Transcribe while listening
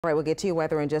All right, we'll get to your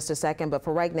weather in just a second, but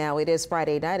for right now, it is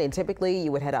Friday night, and typically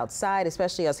you would head outside,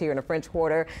 especially us here in the French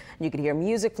Quarter. You could hear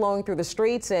music flowing through the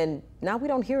streets, and now we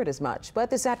don't hear it as much. But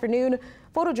this afternoon,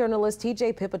 photojournalist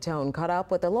TJ Pipitone caught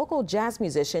up with the local jazz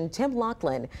musician Tim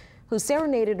Laughlin, who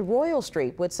serenaded Royal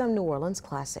Street with some New Orleans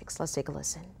classics. Let's take a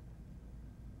listen.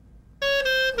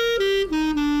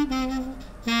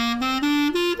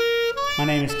 My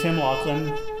name is Tim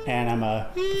Laughlin, and I'm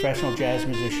a professional jazz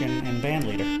musician and band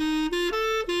leader.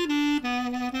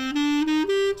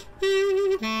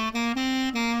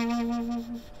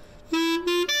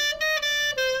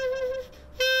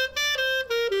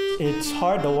 It's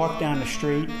hard to walk down the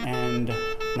street and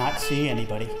not see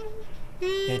anybody.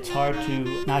 It's hard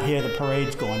to not hear the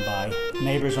parades going by.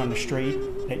 Neighbors on the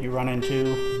street that you run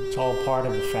into, it's all part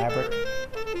of the fabric.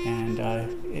 And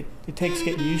it takes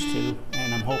getting used to,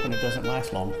 and I'm hoping it doesn't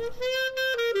last long.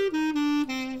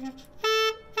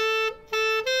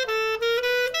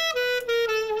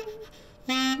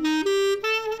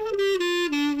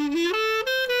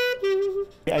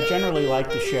 I generally like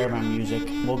to share my music.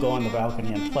 We'll go on the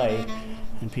balcony and play,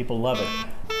 and people love it.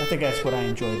 I think that's what I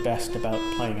enjoy best about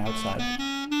playing outside.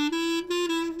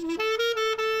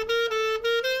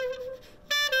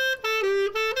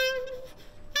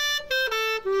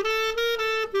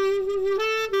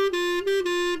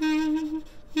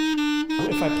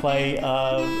 If I play,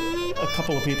 a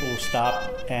couple of people will stop,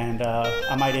 and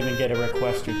I might even get a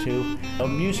request or two.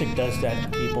 Music does that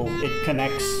to people. It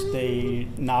connects the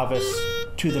novice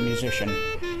to the musician,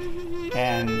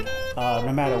 and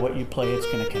no matter what you play, it's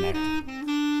going to connect.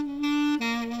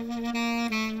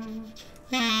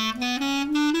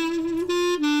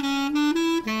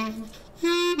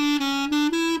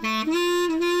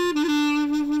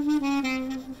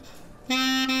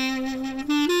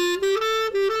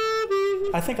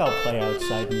 I think I'll play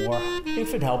outside more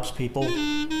if it helps people,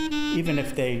 even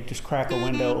if they just crack a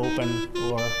window open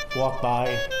or walk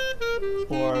by,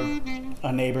 or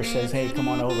a neighbor says, "Hey, come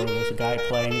on over, there's a guy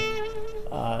playing,"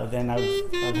 then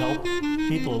I've helped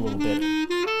people a little bit.